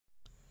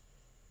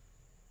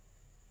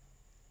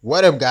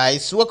What up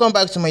guys, welcome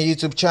back to my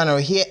YouTube channel.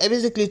 Here I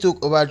basically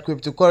talk about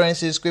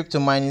cryptocurrencies, crypto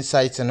mining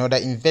sites and other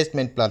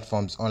investment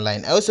platforms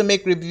online. I also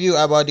make review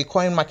about the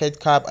coin market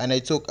cap and I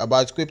talk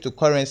about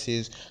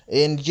cryptocurrencies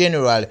in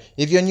general.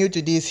 If you're new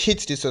to this,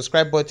 hit the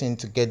subscribe button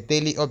to get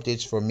daily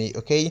updates from me,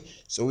 okay?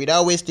 So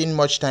without wasting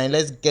much time,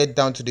 let's get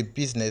down to the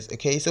business,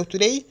 okay? So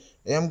today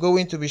I'm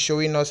going to be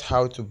showing us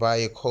how to buy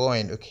a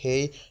coin,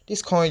 okay?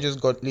 This coin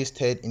just got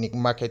listed in a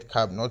market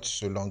cap not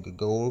so long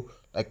ago,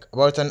 like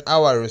about an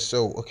hour or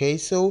so, okay?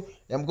 So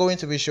I'm going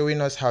to be showing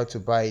us how to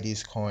buy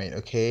this coin,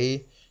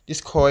 okay?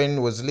 This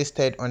coin was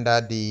listed under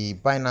the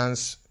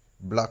Binance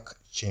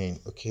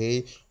blockchain,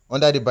 okay?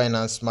 Under the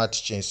Binance smart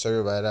chain, sorry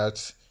about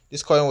that.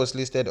 This coin was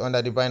listed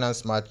under the Binance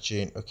smart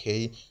chain,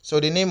 okay? So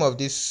the name of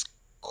this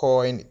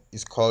coin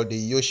is called the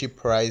Yoshi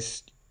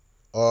price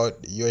or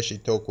the Yoshi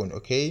token,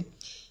 okay?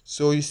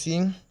 So you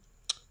see,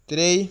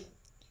 today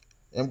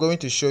I'm going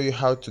to show you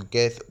how to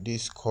get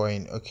this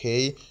coin,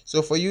 okay?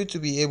 So for you to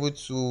be able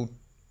to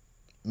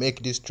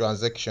make this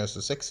transaction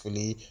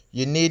successfully,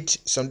 you need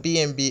some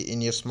BNB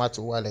in your smart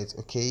wallet,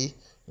 okay?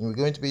 And we're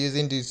going to be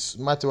using this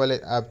smart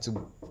wallet app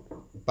to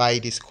buy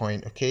this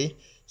coin, okay?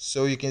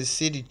 So you can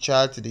see the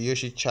chart, the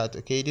Yoshi chart,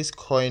 okay? This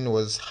coin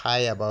was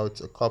high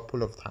about a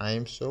couple of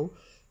times, so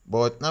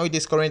but now it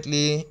is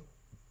currently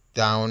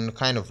down,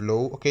 kind of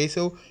low, okay?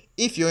 So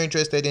if you're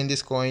interested in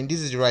this coin,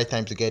 this is the right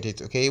time to get it,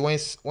 okay?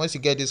 Once you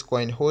get this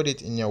coin, hold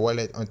it in your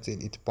wallet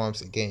until it pumps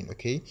again,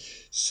 okay?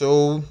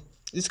 So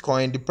this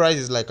coin, the price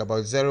is like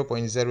about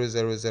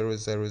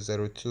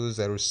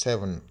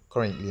 0.000000207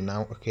 currently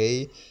now,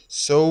 okay?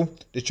 So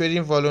the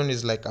trading volume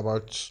is like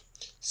about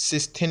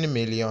 16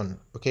 million,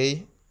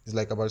 okay? It's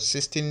like about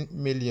 16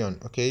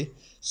 million, okay?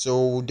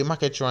 So the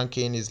market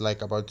ranking is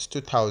like about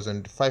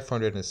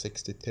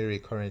 2563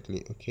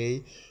 currently,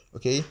 okay?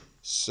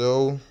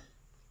 So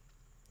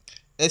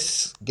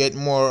let's get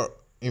more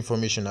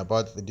information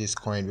about this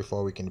coin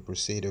before we can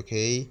proceed,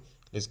 okay?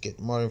 Let's get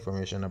more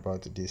information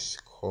about this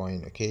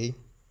coin, okay?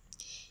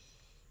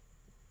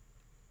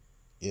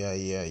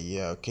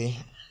 Okay.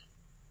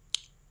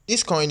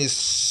 This coin is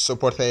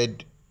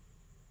supported,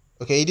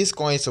 okay? This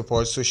coin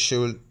supports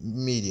social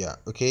media,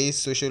 okay?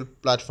 Social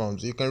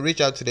platforms. You can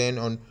reach out to them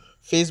on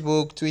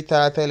Facebook,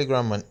 Twitter,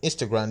 Telegram and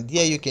Instagram.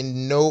 There you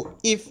can know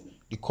if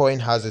the coin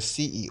has a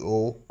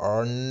CEO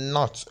or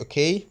not,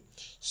 okay?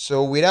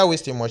 So without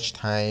wasting much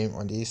time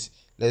on this,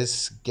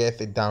 let's get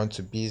it down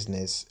to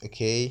business,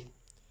 okay?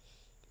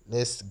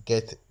 Let's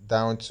get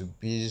down to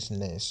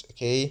business,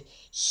 okay?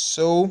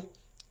 So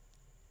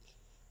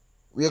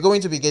we are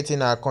going to be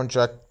getting our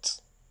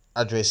contract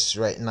address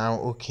right now,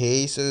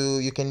 okay? So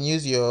you can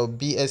use your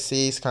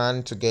BSC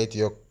scan to get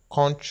your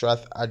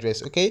contract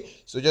address, okay?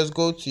 So just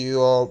go to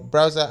your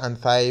browser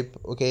and type,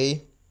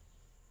 okay,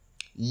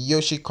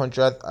 Yoshi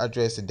contract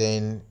address,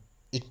 then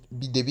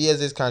the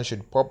BSC scan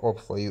should pop up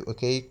for you,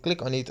 okay?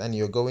 Click on it and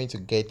you're going to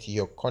get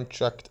your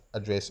contract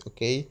address,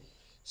 okay?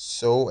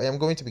 So I am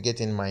going to be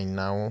getting mine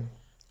now,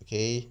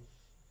 okay,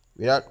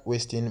 without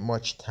wasting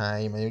much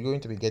time. And you're going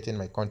to be getting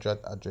my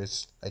contract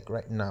address like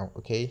right now,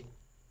 okay?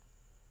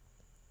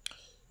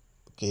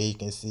 Okay, you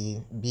can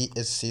see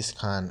BSC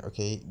scan,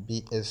 okay?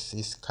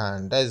 BSC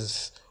scan, that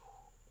is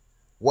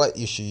what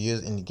you should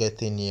use in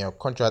getting your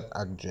contract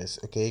address,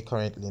 okay,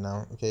 currently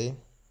now, okay?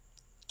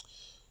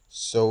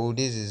 So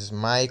this is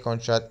my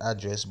contract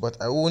address, but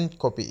I won't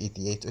copy it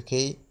yet,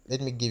 okay?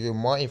 Let me give you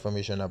more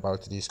information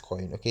about this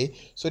coin, okay?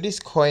 So this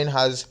coin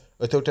has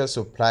a total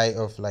supply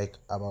of like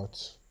about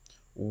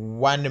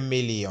 1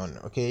 million,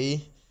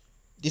 okay?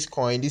 This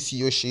coin, this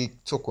Yoshi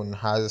token,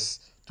 has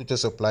total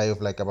supply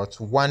of like about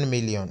 1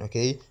 million,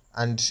 okay?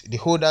 And the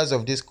holders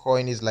of this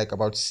coin is like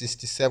about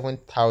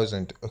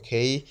 67,000,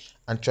 okay?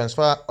 And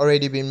transfer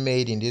already been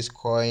made in this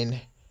coin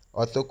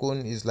or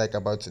token is like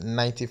about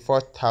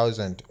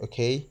 94,000,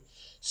 okay?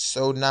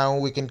 So now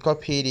we can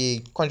copy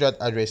the contract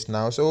address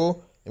now.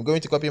 So I'm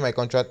going to copy my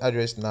contract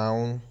address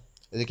now.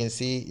 As you can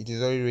see, it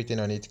is already written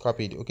on it,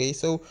 copied, okay?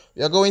 So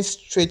we are going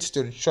straight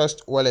to the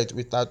trust wallet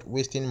without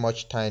wasting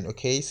much time,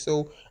 okay?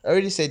 So I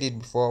already said it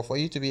before, for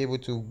you to be able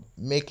to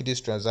make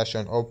this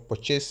transaction or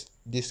purchase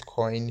this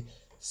coin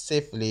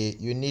safely,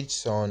 you need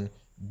some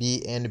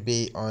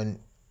BNB on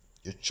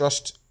your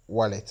trust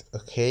wallet,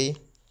 okay?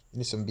 You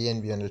need some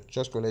BNB on your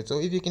trust wallet. So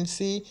if you can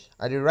see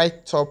at the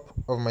right top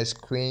of my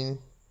screen,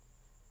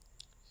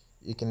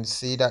 you can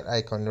see that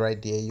icon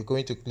right there. You're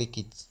going to click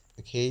it,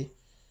 okay?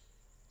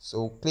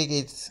 So click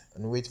it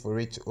and wait for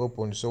it to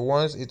open. So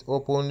once it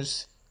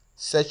opens,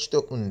 search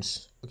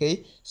tokens,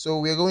 okay? So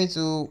we're going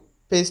to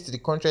paste the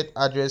contract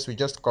address we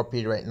just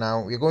copied right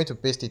now. We're going to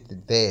paste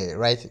it there,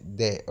 right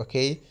there,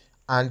 okay?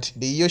 And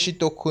the Yoshi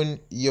token,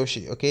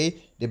 Yoshi,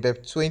 okay, the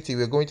BEP20,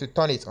 we're going to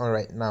turn it on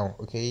right now,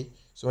 okay?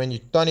 So when you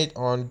turn it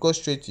on, go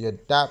straight to your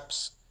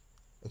dApps,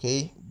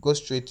 okay? Go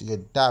straight to your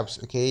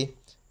dApps, okay?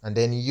 And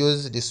then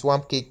use the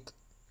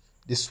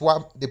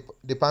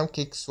the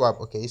pancake swap,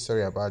 okay?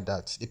 Sorry about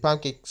that. The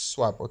pancake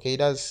swap, okay?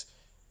 That's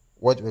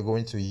what we're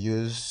going to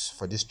use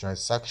for these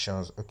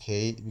transactions,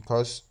 okay?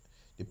 Because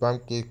The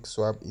pancake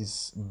swap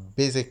is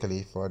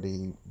basically for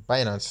the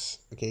Binance,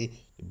 okay,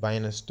 the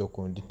Binance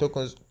token, the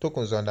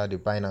tokens under the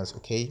Binance,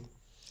 okay.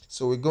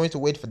 So we're going to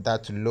wait for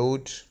that to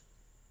load.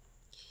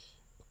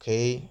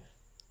 Okay,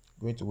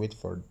 going to wait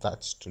for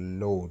that to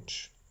load.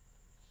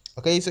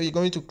 Okay, so you're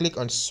going to click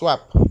on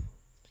swap.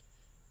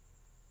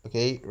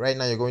 Okay, right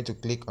now you're going to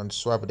click on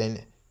swap,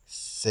 then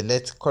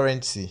select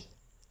currency.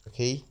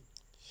 Okay,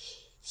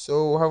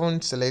 so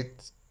haven't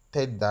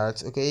selected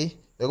that. Okay,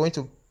 you're going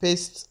to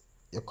paste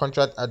your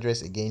contract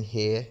address again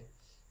here,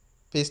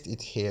 paste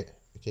it here.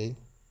 Okay,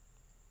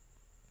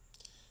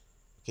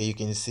 you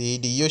can see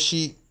the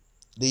Yoshi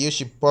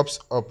pops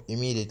up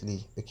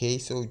immediately. Okay,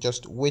 so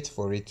just wait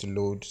for it to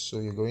load. So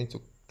you're going to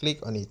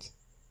click on it.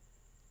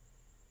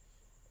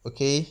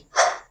 Okay,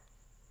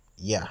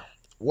 yeah,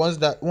 once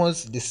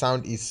the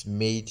sound is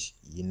made,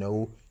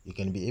 you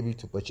can be able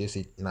to purchase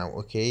it now.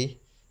 Okay, you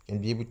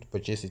can be able to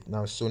purchase it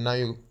now. So now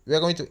we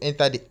are going to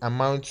enter the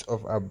amount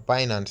of our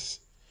Binance,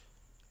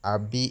 our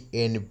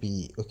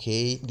BNB.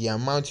 Okay, the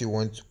amount you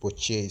want to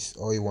purchase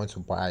or you want to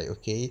buy.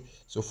 Okay,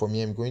 so for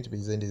me, I'm going to be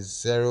using the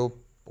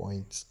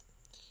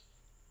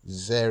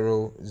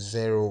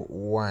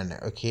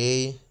 0.001.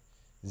 okay,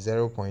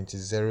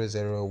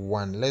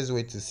 0.001. Let's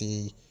wait to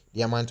see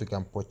the amount we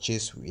can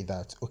purchase with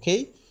that.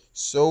 Okay,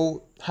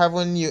 so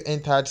haven't you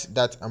entered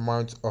that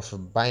amount of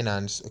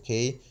Binance?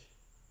 Okay,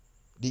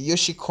 the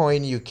Yoshi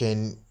coin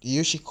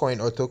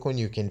or token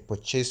you can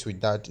purchase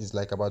with that is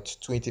like about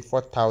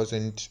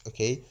 24,000.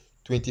 Okay,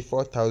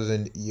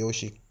 24,000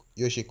 Yoshi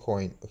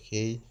coin.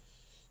 Okay,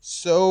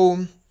 so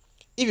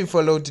if you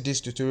followed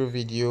this tutorial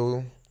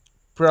video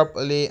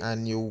properly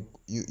and you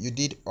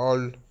did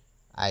all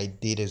I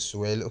did as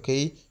well,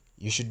 okay,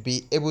 you should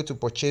be able to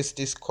purchase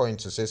this coin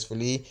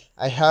successfully.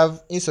 I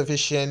have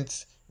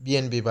insufficient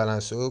BNB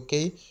balance,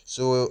 okay,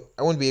 so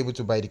I won't be able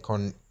to buy the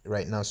coin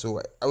right now, so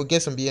I will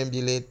get some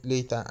BNB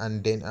later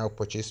and then I'll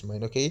purchase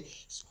mine. Okay,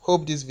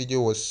 hope this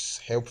video was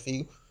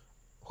helpful,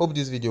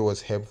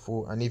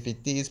 and if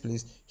it is,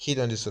 please hit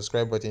on the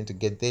subscribe button to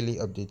get daily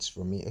updates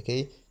from me.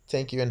 Okay,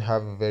 thank you and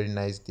have a very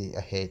nice day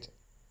ahead.